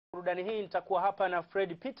burudani hii nitakuwa hapa na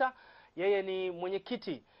Fred Peter. Yeye ni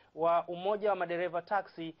mwenyekiti wa umoja wa madereva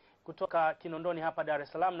taxi kutoka Kinondoni hapa Dar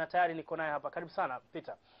es Salaam, na tayari niko naye hapa. Karibu sana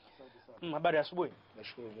Peter. Habari ya asubuhi.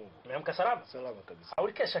 Nashukuru Mungu. Umeamka salama? Salama kabisa.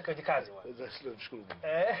 Ulikesha kwenye kazi bwana? Nashukuru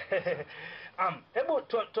Mungu. Hebu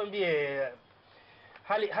tuambie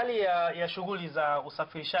hali ya shughuli za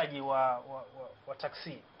usafirishaji wa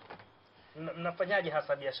taxi. Mnafanyaje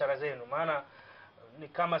hasa biashara zenu? Maana ni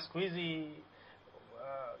kama siku hizi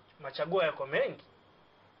machaguo yako mengi.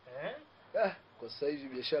 Kwa sasa hivi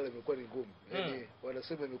biashara imekuwa ni ngumu. Yaani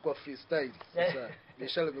wanasema imekuwa freestyle. Sasa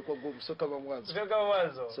biashara imekuwa ngumu, sio kama mwanzo.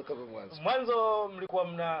 Sio kama mwanzo. Mwanzo mlikuwa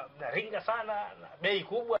mnaringa sana na bei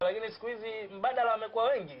kubwa, lakini siku hizi mbadala wamekuwa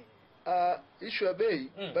wengi. Issue ya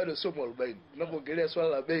bei bado sio mwarobaini. Tunapoongelea swala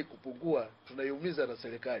la bei kupungua, tunaiumiza na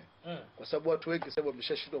serikali. Kwa sababu watu wengi sababu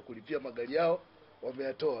wameshashindwa kulipia magari yao,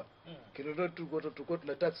 wameyatoa. Kinondoni tulikuwa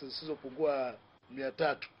tuna taxi zisizopungua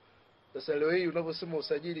 300. Sasa leo hii unaposema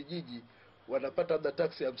usajili jiji wanapata labda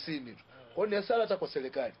taxi 50 tu. Kwa hiyo ni hasara hata kwa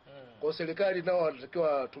serikali. Kwa serikali nao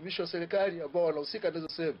wanatakiwa watumishi wa serikali ambao wanahusika na hizo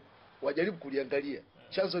sehemu wajaribu kuliangalia.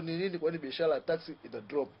 Chanzo ni nini kwa nini biashara ya taxi ina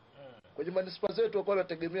drop? Kwenye manispaa zetu wako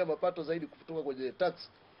wanategemea mapato zaidi kutoka kwenye taxi.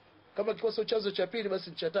 Kama kikosa chanzo cha pili basi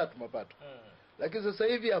ni cha tatu mapato. Lakini sasa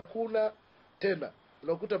hivi hakuna tena.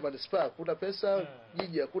 Unakuta manispaa kuna pesa,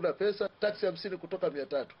 jiji hakuna pesa, taxi 50 kutoka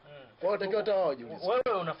 300. Kwa hiyo watakiwa hata wao wajiulize.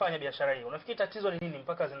 Wewe unafanya biashara hii, unafikiri tatizo ni nini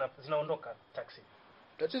mpaka zinaondoka taxi?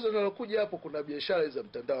 Tatizo linalokuja hapo, kuna biashara za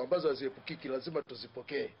mtandao ambazo haziepukiki, lazima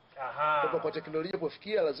tuzipokee. Kwa teknolojia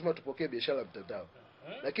pofikia lazima tupokee biashara ya mtandao.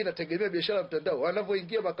 Lakini nategemea biashara ya mtandao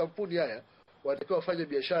wanavyoingia makampuni haya wanatakiwa wafanye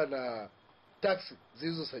biashara na taxi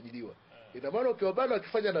zilizosajiliwa. Ina maana ukiwabana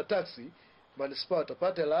wakifanya na taxi, manispaa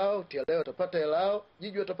watapata lao, TRA watapata lao,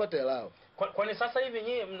 jiji watapata lao. Kwani sasa hivi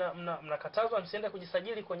nyinyi mnakatazwa msiende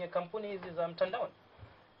kujisajili kwenye kampuni hizi za mtandaoni?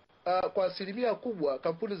 Kwa asilimia kubwa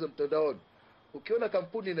kampuni za mtandaoni, ukiona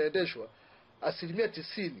kampuni inaendeshwa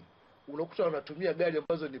 90% unakuta wanatumia gari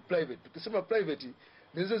ambazo ni private. Tukisema private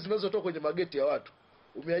ni zile zinazotoka kwenye mageti ya watu.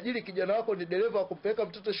 Umeajiri kijana wako ni dereva wa kumpeleka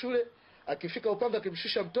mtoto shule, akifika Upanga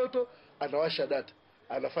akimshusha mtoto, anawasha data,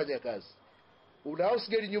 anafanya kazi. Una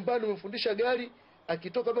house gari nyumbani, umefundisha gari,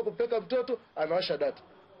 akitoka kama kumpeleka mtoto, anawasha data.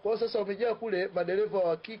 Kwa sasa wamejaa kule madereva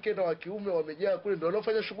wa kike na wa kiume, wamejaa kule ndio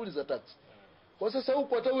wanaofanya shughuli za taxi. Kwa sasa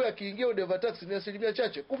huko hata huyu akiingia dereva taxi ni asilimia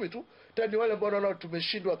chache, 10 tu. Tani wale ambao wanaona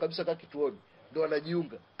tumeshindwa kabisa kama kituoni ndio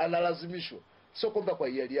wanajiunga, analazimishwa. Sio kwamba kwa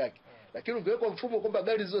hiari yake. Lakini ungewekwa mfumo kwamba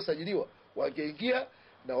gari zilizosajiliwa wangeingia,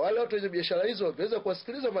 na wale watu wenye biashara hizo wangeweza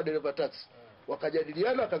kuwasikiliza madereva taxi.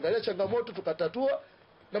 Wakajadiliana, wakaangalia changamoto, tukatatua,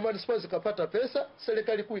 na manispaa zikapata pesa,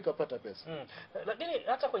 serikali kuu ikapata pesa. Lakini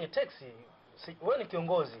hata kwenye taxi, wewe ni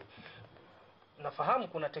kiongozi, nafahamu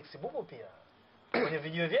kuna taxi bubu pia kwenye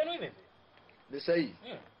vijio vyenu hivi. Ni sahihi.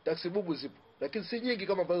 Taxi bubu zipo, lakini si nyingi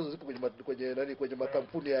kama ambazo zipo kwenye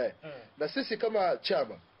makampuni haya. Na sisi kama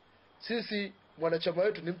chama, sisi mwanachama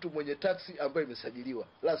wetu ni mtu mwenye taxi ambaye imesajiliwa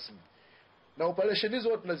rasmi. Na operation hizo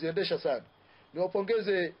watu tunaziendesha sana.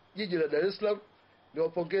 Niwapongeze jiji la Dar es Salaam,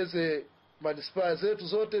 niwapongeze manispaa zetu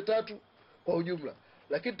zote 3 kwa ujumla.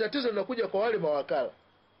 Lakini tatizo linakuja kwa wale mawakala.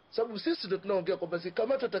 Sababu sisi ndio tunaongea kwamba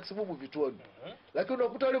zikamata taxi bubu vituoni. Lakini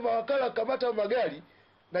unakuta wale mawakala kamata magari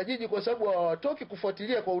na jiji kwa sababu hawatoki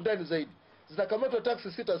kufuatilia kwa undani zaidi. Zinakamata taxi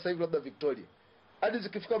 6 sasa hivi labda Victoria. Hadi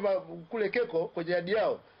zikifika kule Keko kwenye hadi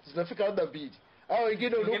yao zinafika labda 2. Hao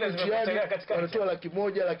wengine ndio njiani wanatoa 100,000,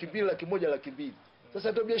 200,000, 100,000, 200,000.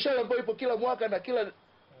 Sasa ndio biashara ambayo ipo kila mwaka na kila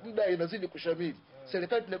muda inazidi kushamiri.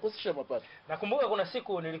 Serikali tunakosesha mapato. Nakumbuka kuna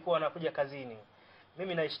siku nilikuwa nakuja kazini.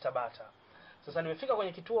 Mimi naishi Tabata. Sasa nimefika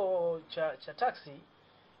kwenye kituo cha taxi,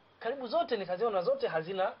 karibu zote nikaziona zote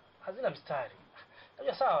hazina mstari.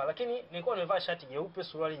 Najua sawa, lakini nilikuwa nimevaa shati jeupe,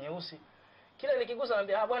 suruali nyeusi. Kila nikigusa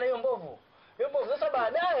naambia bwana hiyo mbovu. Hiyo mbovu. Sasa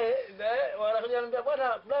baadaye wanakuja wananiambia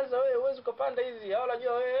bwana blaza wewe huwezi kupanda hizi. Hao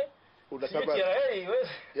unajua wewe unakaba.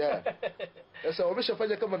 Sasa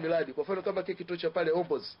wameshafanya kama miradi. Kwa mfano kama kituo cha pale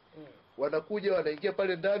Ombos. Wanakuja wanaingia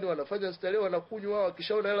pale ndani wanafanya starehe, wanakunywa wao,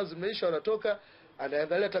 wakishaona hela zimeisha wanatoka,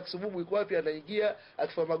 anaangalia taxi bubu iko wapi, anaingia,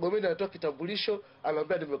 akifanya Magomeni anatoa kitambulisho,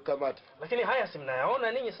 anaambia nimekukamata. Lakini haya si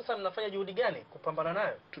mnayaona ninyi, sasa mnafanya juhudi gani kupambana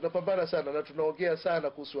nayo? Tunapambana sana na tunaongea sana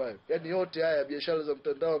kuhusu hayo. Yaani yote haya biashara za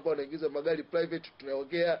mtandao ambao wanaingiza magari private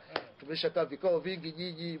tunaongea, tumeshakaa vikao vingi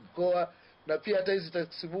jiji, mkoa, na pia hata hizi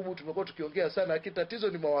taxi bubu tumekuwa tukiongea sana, lakini tatizo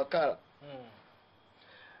ni mawakala.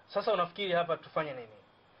 Sasa unafikiri hapa tufanye nini?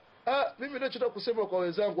 Mimi ninachotaka kusema kwa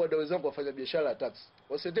wenzangu, wadau wenzangu wafanya biashara ya taxi,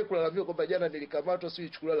 wasiende kulalamika kwamba jana nilikamatwa sio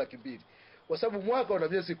ichukuliwa 200,000. Kwa sababu mwaka una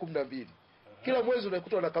miezi 12. Kila mwezi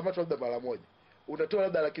unakuta unakamatwa labda mara moja. Unatoa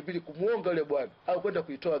labda 200,000 kumuonga yule bwana au kwenda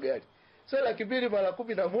kuitoa gari. Sasa 200,000 mara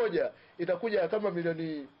 11 itakuja kama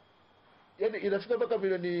milioni, yani inafika mpaka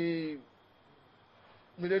milioni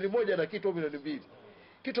 1 na kitu au milioni 2.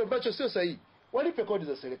 Kitu ambacho sio sahihi. Walipe kodi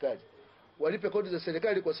za serikali. Walipe kodi za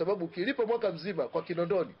serikali, kwa sababu ukilipa mwaka mzima kwa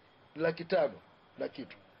Kinondoni 500,000 na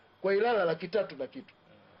kitu. Kwa Ilala 300,000 na kitu.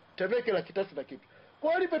 Temeke 300,000 na kitu.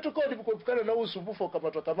 Kwa walipe tu kodi kuepukana na usumbufu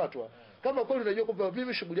kamatwa. Kama kweli unajua kwamba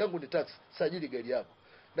mimi shughuli yangu ni taxi, sajili gari yako.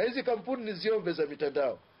 Na hizi kampuni niziombe za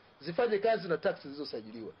mitandao zifanye kazi na taxi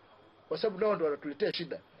zilizosajiliwa. Kwa sababu nao ndio wanatuletea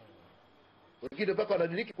shida. Wengine mpaka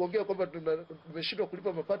wanadiriki kuongea kwamba tumeshindwa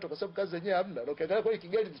kulipa mapato kwa sababu kazi yenyewe hamna. Na ukiangalia kwa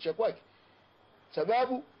kigari ni cha kwake.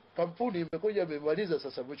 Sababu kampuni imekuja imemaliza,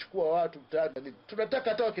 sasa imechukua watu mtaani. Tunataka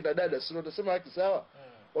hata wakina dada, sio tunasema haki sawa.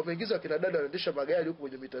 Wameingiza wakina dada wanaendesha magari huko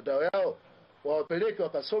kwenye mitandao yao. Wawapeleke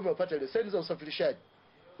wakasome wapate leseni za usafirishaji.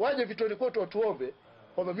 Waje vituoni kwetu watuombe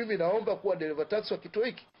kwamba mimi naomba kuwa dereva taxi wa kituo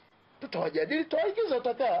hiki. Tutawajadili, tutawaingiza,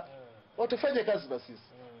 watakaa. Watafanya kazi na sisi.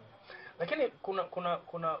 Lakini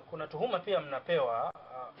kuna tuhuma pia mnapewa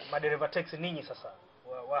madereva taxi ninyi sasa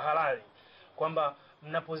wa halali, kwamba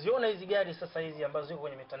mnapoziona hizi gari sasa hizi ambazo ziko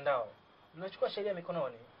kwenye mitandao mnachukua sheria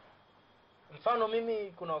mikononi. Mfano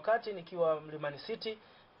mimi kuna wakati nikiwa Mlimani City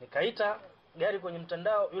nikaita gari kwenye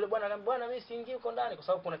mtandao, yule bwana anambia bwana mimi siingii huko ndani kwa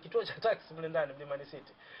sababu kuna kituo cha taxi mle ndani Mlimani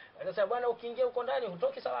City. Akasema bwana ukiingia huko ndani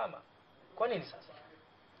hutoki salama. Kwa nini sasa?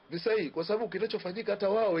 Ni sahihi, kwa sababu kinachofanyika hata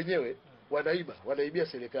wao wenyewe wanaibia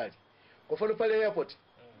serikali. Kwa mfano pale airport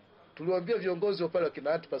tuliwaambia viongozi wa pale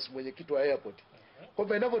kina Atpas, mwenyekiti wa airport,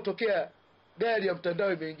 kwamba inapotokea gari ya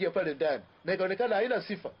mtandao imeingia pale ndani na ikaonekana haina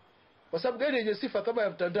sifa, kwa sababu gari yenye sifa kama ya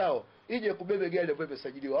mtandao ije kubebe gari ambayo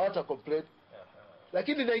imesajiliwa hata complaint.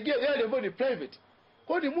 Lakini inaingia gari ambayo ni private,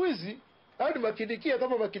 kwa ni mwizi au ni makinikia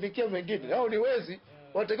kama makinikia mengine au ni wezi,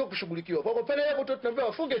 wanatakiwa kushughulikiwa. Kwa pale hapo tunaambia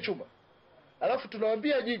wafunge chuma, alafu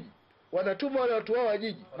tunawaambia jiji wanatuma wale watu wao wa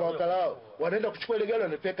jiji na wakala wao wanaenda kuchukua ile gari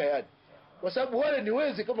wanapeka yani, kwa sababu wale ni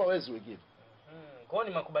wezi kama wezi wengine. Kwa ni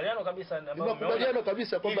makubaliano kabisa, ni makubaliano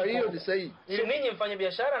kabisa kwamba hiyo ni sahihi, ili ninyi mfanye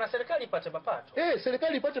biashara na serikali ipate mapato.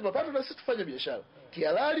 Serikali ipate mapato na sisi tufanye biashara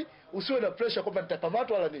kihalali, usiwe na pressure kwamba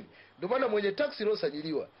nitakamatwa wala nini. Ndio maana mwenye taxi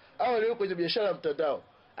iliyosajiliwa au leo kwenye biashara ya mtandao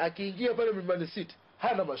akiingia pale Mlimani City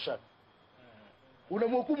hana mashaka.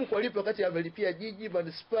 Unamhukumu kwa lipi wakati amelipia jiji,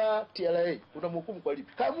 manispaa, TRA? Unamhukumu kwa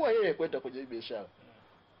lipi? Kaamua yeye kwenda kwenye biashara.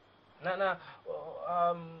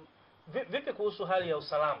 Vipi kuhusu hali ya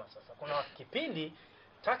usalama sasa? Kuna kipindi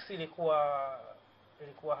taxi ilikuwa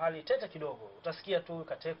hali tete kidogo. Utasikia tu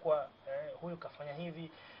katekwa, huyu kafanya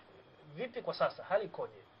hivi. Vipi kwa sasa? Hali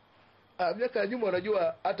ikoje? Miaka ya nyuma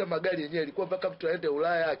unajua hata magari yenyewe ilikuwa mpaka mtu aende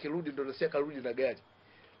Ulaya akirudi ndio nasikia karudi na gari.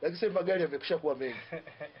 Lakini sasa magari yamekwisha kuwa mengi.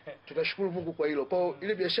 Tunashukuru Mungu kwa hilo. Kwa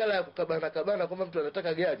ile biashara ya kukabana kama mtu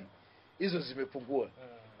anataka gari, hizo zimepungua.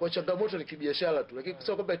 Kwa changamoto ni kibiashara tu. Lakini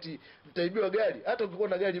kusema kwamba eti mtaibiwa gari, hata ukikuwa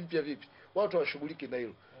na gari mpya vipi, watu washughuliki na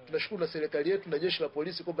hilo. Tunashukuru na serikali yetu na jeshi la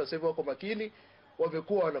polisi kwamba sasa hivi wako makini,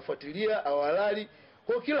 wamekuwa wanafuatilia hawalali.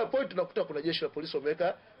 Kwa kila point tunakuta kuna jeshi la polisi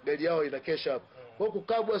wameweka gari yao inakesha hapo. Kwa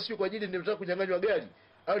kukabwa sio kwa ajili ninataka kunyang'anywa gari,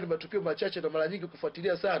 au ni matukio machache, na mara nyingi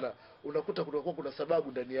kufuatilia sana unakuta kuna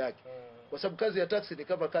sababu ndani yake. Kwa sababu kazi ya taxi ni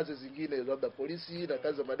kama kazi zingine, labda polisi na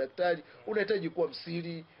kazi za madaktari, unahitaji kuwa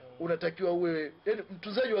msiri, unatakiwa uwe yani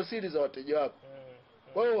mtunzaji wa siri za wateja wako.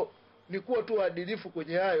 Kwa hiyo ni kuwa tu waadilifu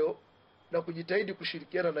kwenye hayo na kujitahidi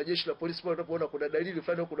kushirikiana na jeshi la polisi pale unapoona kuna dalili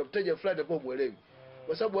fulani, kuna mteja fulani ambao muelewi.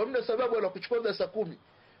 Kwa sababu hamna sababu anakuchukua muda saa 10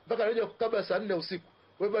 mpaka anakuja kukaba saa 4 usiku.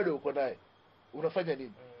 Wewe bado uko naye. Unafanya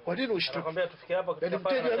nini? Kwa nini ushtuke? Anakuambia tufike hapa kwa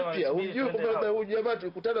mteja mpya. Unajua kwamba huyu jamaa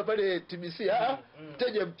tulikutana pale TBC.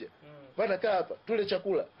 Mteja mpya. Bana kaa hapa, tule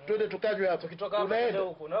chakula, twende tukanywe hapa. Tukitoka hapa unaenda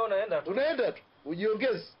huko. Na unaenda tu. Unaenda tu.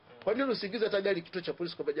 Ujiongeze. Kwa nini usiingize hata gari kituo cha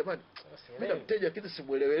polisi kwa jamani? Mimi na mteja kitu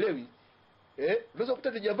simuelewelewi. Unaweza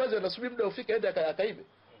kukuta ni jambazi anasubiri muda ufike aende akaibe.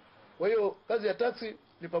 Kwa hiyo kazi ya taxi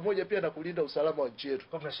ni pamoja pia na kulinda usalama wa nchi yetu.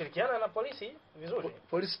 Kwa tunashirikiana na polisi vizuri.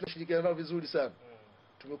 Polisi tunashirikiana nao vizuri sana.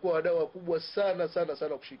 Tumekuwa wadau wakubwa sana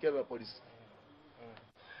kushirikiana na polisi.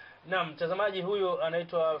 Naam, mtazamaji, huyu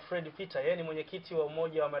anaitwa Fred Peter, yeye ni mwenyekiti wa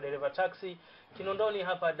umoja wa madereva taxi Kinondoni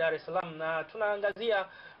hapa Dar es Salaam, na tunaangazia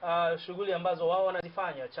shughuli ambazo wao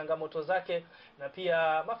wanazifanya, changamoto zake na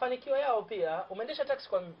pia mafanikio yao pia. Umeendesha taxi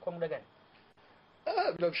kwa muda gani?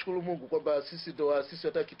 Tunamshukuru Mungu kwamba sisi ndo waasisi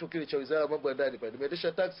hata kituo kile cha Wizara ya Mambo ya Ndani pale.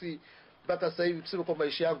 Nimeendesha taxi mpaka sasa hivi tuseme kwa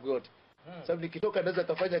maisha yangu yote. Sababu nikitoka naweza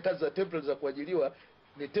kufanya kazi za temporary za kuajiriwa,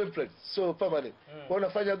 ni temporary so permanent. Kwa hiyo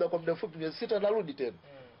nafanya labda kwa muda mfupi miezi 6 narudi tena.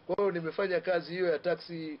 Kwa hiyo nimefanya kazi hiyo ya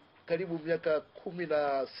taxi karibu miaka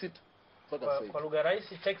 16 mpaka sasa hivi. Kwa lugha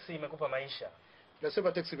rahisi, taxi imekupa maisha.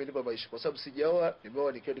 Nasema taxi imenipa maisha kwa sababu sijaoa,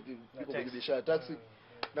 nimeoa nikiwa niko kwenye biashara taxi.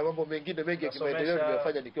 na mambo mengine mengi ya kimaendeleo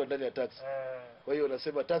nimeyafanya nikiwa ndani ya taxi. Kwa hiyo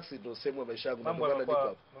nasema taxi ndio sehemu ya maisha yangu, na ndio maana niko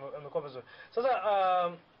hapa. Amekuwa vizuri.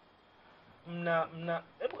 Sasa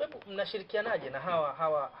mnashirikianaje na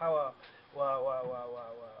hawa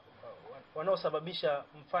wanaosababisha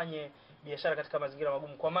mfanye biashara katika mazingira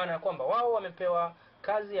magumu, kwa maana ya kwamba wao wamepewa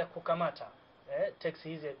kazi ya kukamata taxi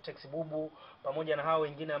hizi, taxi bubu, pamoja na hao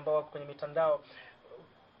wengine ambao wako kwenye mitandao,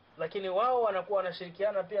 lakini wao wanakuwa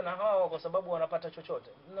wanashirikiana pia na hawa kwa sababu wanapata chochote.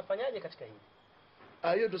 Mnafanyaje katika hili?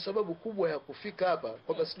 Hiyo ndio sababu kubwa ya kufika hapa,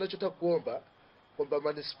 kwamba tunachotaka kuomba kwamba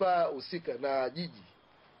manispaa husika na jiji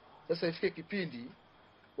sasa ifike kipindi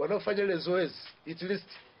wanaofanya ile zoezi at least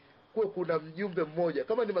kuwe kuna mjumbe mmoja,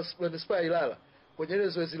 kama ni manispaa ya Ilala, kwenye ile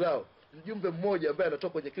zoezi lao mjumbe mmoja ambaye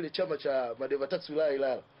anatoka kwenye kile chama cha madereva taxi wilaya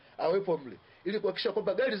Ilala awepo mle, ili kuhakikisha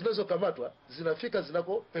kwamba gari zinazokamatwa zinafika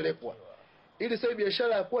zinakopelekwa, ili sasa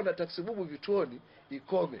biashara ya kuwa na taxi bubu vituoni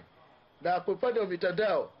ikome. Na kwa upande wa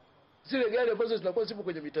mitandao, zile gari ambazo zinakuwa zipo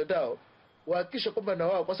kwenye mitandao wahakikisha kwamba na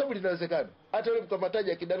wao, kwa sababu linawezekana hata yule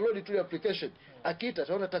mkamataji akidownload tu application akiita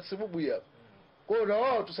ataona taxi bubu hii hapa. Kwa hiyo na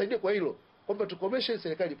wao tusaidie kwa hilo, kwamba tukomeshe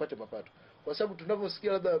serikali ipate mapato, kwa sababu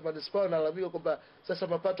tunavyosikia labda manispaa wanalalamika kwamba sasa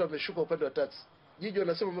mapato yameshuka upande wa taxi, jiji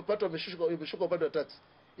wanasema mapato yameshuka upande wa taxi.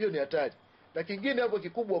 Hiyo ni hatari. Na kingine hapo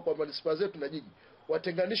kikubwa kwa manispaa zetu na jiji,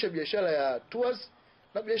 watenganishe biashara ya tours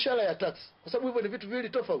na biashara ya taxi, kwa sababu hivyo ni vitu viwili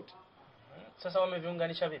tofauti. Sasa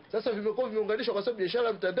wameviunganisha vipi? Sasa vimekuwa viunganishwa kwa sababu biashara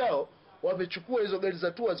ya mtandao wamechukua hizo gari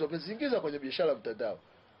za tours wameziingiza kwenye biashara ya mtandao,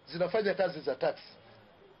 zinafanya kazi za taxi,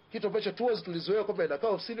 kitu ambacho tours tulizoea kwamba inakaa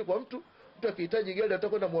ofisini kwa mtu akihitaji gari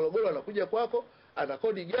atakwenda Morogoro anakuja kwako,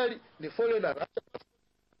 anakodi gari, ni foreigner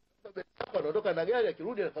anaondoka na gari,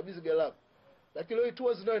 akirudi anakabidhi gari lako. Lakini leo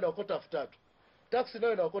tours nayo inaokota 3000, taxi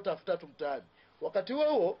nayo inaokota 3000 mtaani. Wakati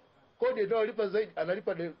huo kodi ndio analipa zaidi,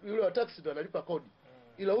 analipa yule wa taxi ndio analipa kodi,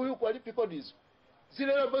 ila huyu kwa alipi kodi hizo.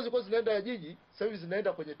 Zile ambazo zilikuwa zinaenda ya jiji sasa hivi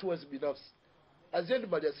zinaenda kwenye tours binafsi, aziendi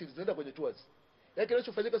mali asili, zinaenda kwenye tours. Yake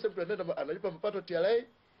kinachofanyika sasa, mtu anaenda analipa mapato TRA,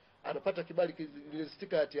 anapata kibali ile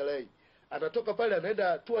stika ya TRA, anatoka pale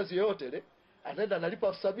anaenda tours yoyote ile, anaenda analipa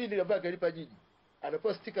 70,000 ile ambayo angelipa jiji,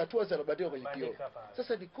 anapewa stika tours, anabadilika kwenye kioo.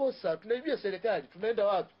 Sasa ni kosa, tunaibia serikali, tunaenda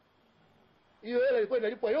wapi? Hiyo hela ilikuwa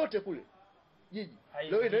inalipwa yote kule jiji,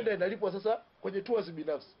 leo inaenda inalipwa sasa kwenye tours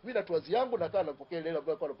binafsi. Mimi na tours yangu nakaa napokea ile hela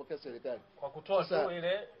ambayo kwa napokea serikali, kwa kutoa tu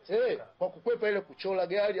ile kwa kukwepa ile kuchola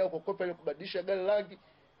gari au kukwepa ile kubadilisha gari rangi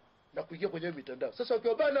na kuingia kwenye mitandao. Sasa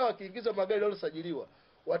wakiwa bana wakiingiza magari yaliyosajiliwa,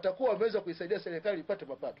 watakuwa wameweza kuisaidia serikali ipate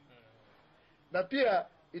mapato. Na pia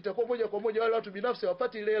itakuwa moja kwa moja wale watu binafsi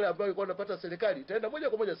wapate ile hela ambayo ilikuwa wanapata serikali, itaenda moja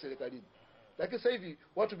kwa moja serikalini. Lakini sasa hivi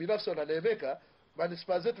watu binafsi wananemeka,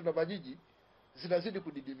 manispaa zetu na majiji zinazidi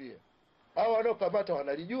kudidimia. Hao wanaokamata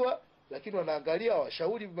wanalijua, lakini wanaangalia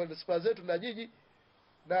washauri manispaa zetu na jiji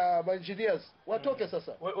na engineers watoke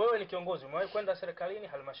sasa. Wewe ni kiongozi, umewahi kwenda serikalini,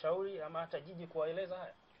 halmashauri ama hata jiji kuwaeleza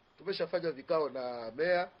haya? Tumeshafanya vikao na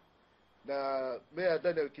meya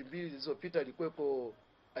ndani ya wiki 2 zilizopita alikuwepo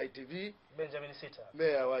ITV Benjamin Sita,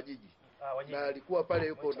 meya wa jiji. Na alikuwa pale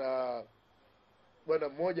yuko na bwana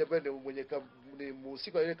mmoja ambaye ni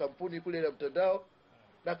mhusika ile kampuni kule ile mtandao,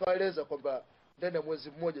 na kawaeleza kwamba ndani ya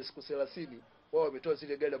mwezi mmoja siku 30 wao wametoa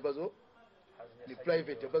zile gari ambazo ni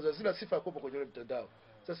private ambazo hazina sifa ya kuwa kwenye ile mtandao.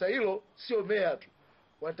 Sasa hilo sio meya tu,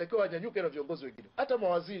 wanatakiwa wanyanyuke na viongozi wengine, hata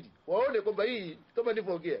mawaziri waone kwamba hii kama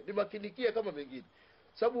nilivyoongea ni makinikia kama mengine.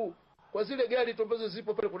 Sababu kwa zile gari tu ambazo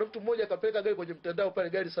zipo pale, kuna mtu mmoja akapeleka gari kwenye mtandao pale,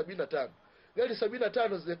 gari 75. Gari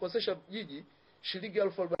 75 zikosesha jiji shilingi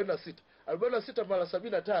 46,000. 46 mara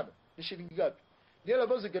 75 ni shilingi ngapi? Ni hela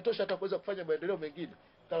ambazo zingetosha hata kuweza kufanya maendeleo mengine,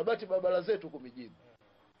 karabati barabara zetu huko mijini.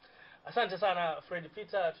 Asante sana Fred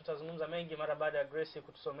Peter, tutazungumza mengi mara baada ya Grace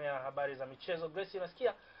kutusomea habari za michezo. Grace,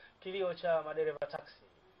 unasikia kilio cha madereva taxi?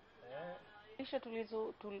 Kisha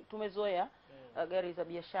tumezoea gari za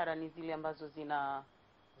biashara ni zile ambazo zina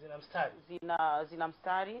mstari, zina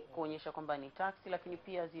mstari kuonyesha kwamba ni taxi, lakini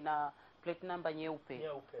pia zina plate number nyeupe.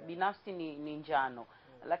 Binafsi ni njano.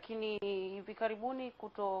 Lakini hivi karibuni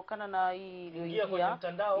kutokana na hii iliyoingia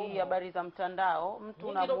hii habari za mtandao,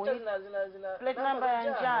 mtu na plate number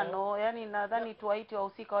ya njano, yani nadhani tuwaite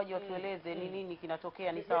wahusika waje watueleze ni nini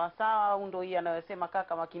kinatokea, ni sawa sawa au ndio hii anayosema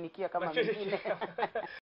kaka makinikia kama mengine.